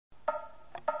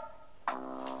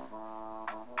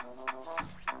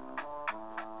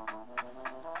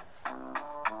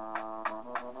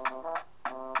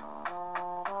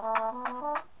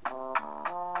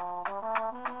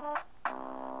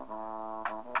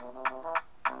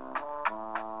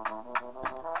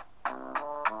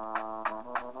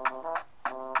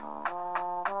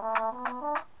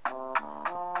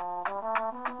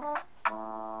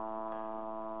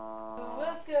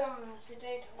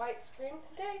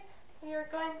we are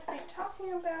going to be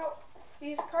talking about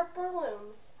these cardboard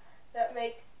looms that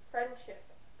make Freindship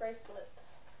bracelets.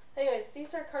 Anyways,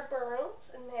 these are cardboard looms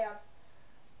and they have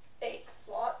 8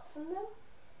 slots in them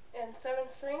and 7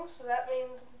 strings, so that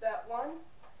means that one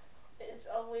is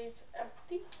always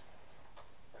empty.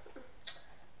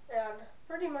 And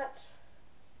pretty much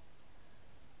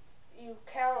you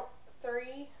count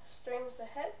 3 strings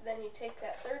ahead, then you take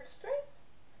that 3rd string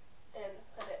and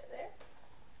put it there.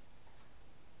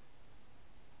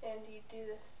 And you do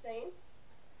the same.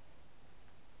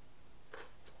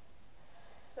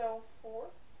 So forth.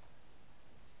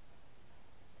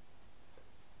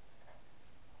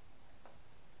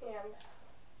 And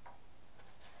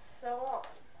so on.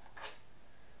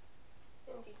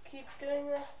 And you keep doing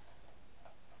this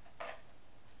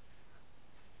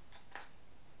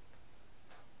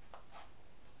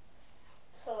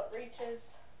till it reaches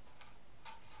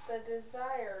the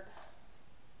desired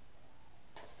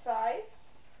size.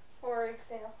 For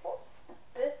example,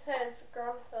 this has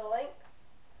grown to the length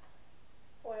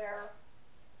where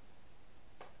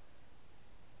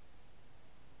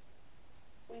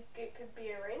it could be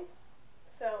a ring.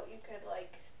 So you could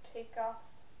like take off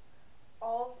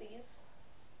all of these,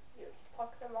 you'd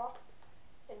pluck them off,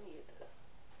 and you'd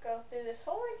go through this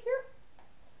hole right here,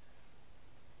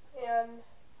 and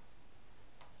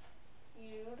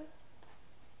you'd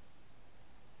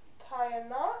tie a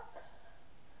knot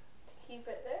to keep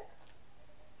it there,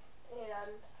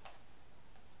 and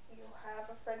you have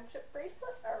a friendship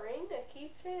bracelet, a ring, a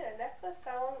keychain, a necklace,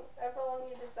 however long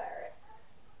you desire it.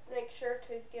 Make sure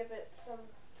to give it some,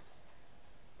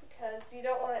 because you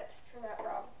don't want it to turn out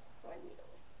wrong when you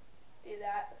do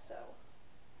that, so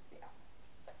yeah.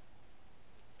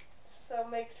 So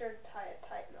make sure to tie a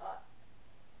tight knot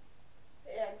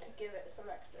and to give it some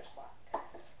extra slack.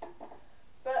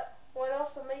 But when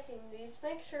also making these,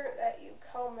 make sure that you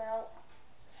comb out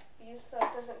these so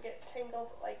it doesn't get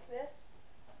tangled like this,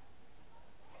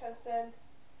 because then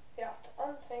you have to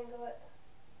untangle it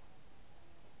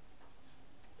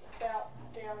without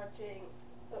damaging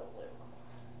the loom.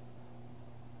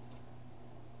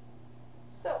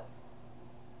 So,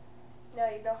 now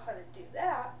you know how to do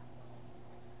that.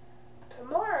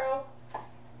 Tomorrow,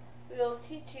 we'll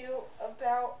teach you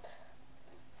about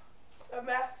a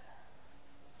math.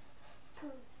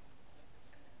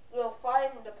 We'll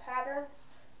find the pattern,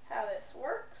 how this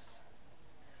works,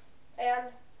 and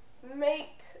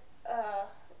make a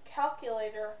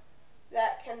calculator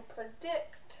that can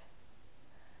predict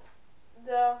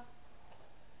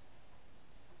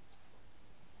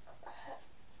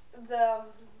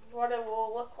what it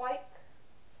will look like,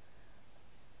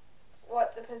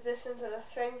 what the positions of the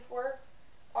strings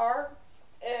are,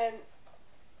 and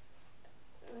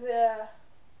the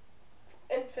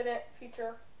infinite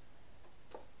future,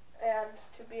 and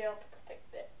to be able to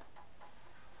predict it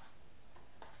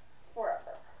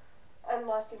forever,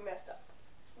 unless you mess up.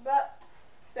 But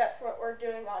that's what we're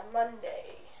doing on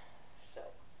Monday. So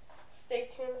stay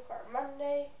tuned for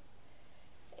Monday,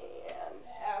 and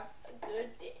have a good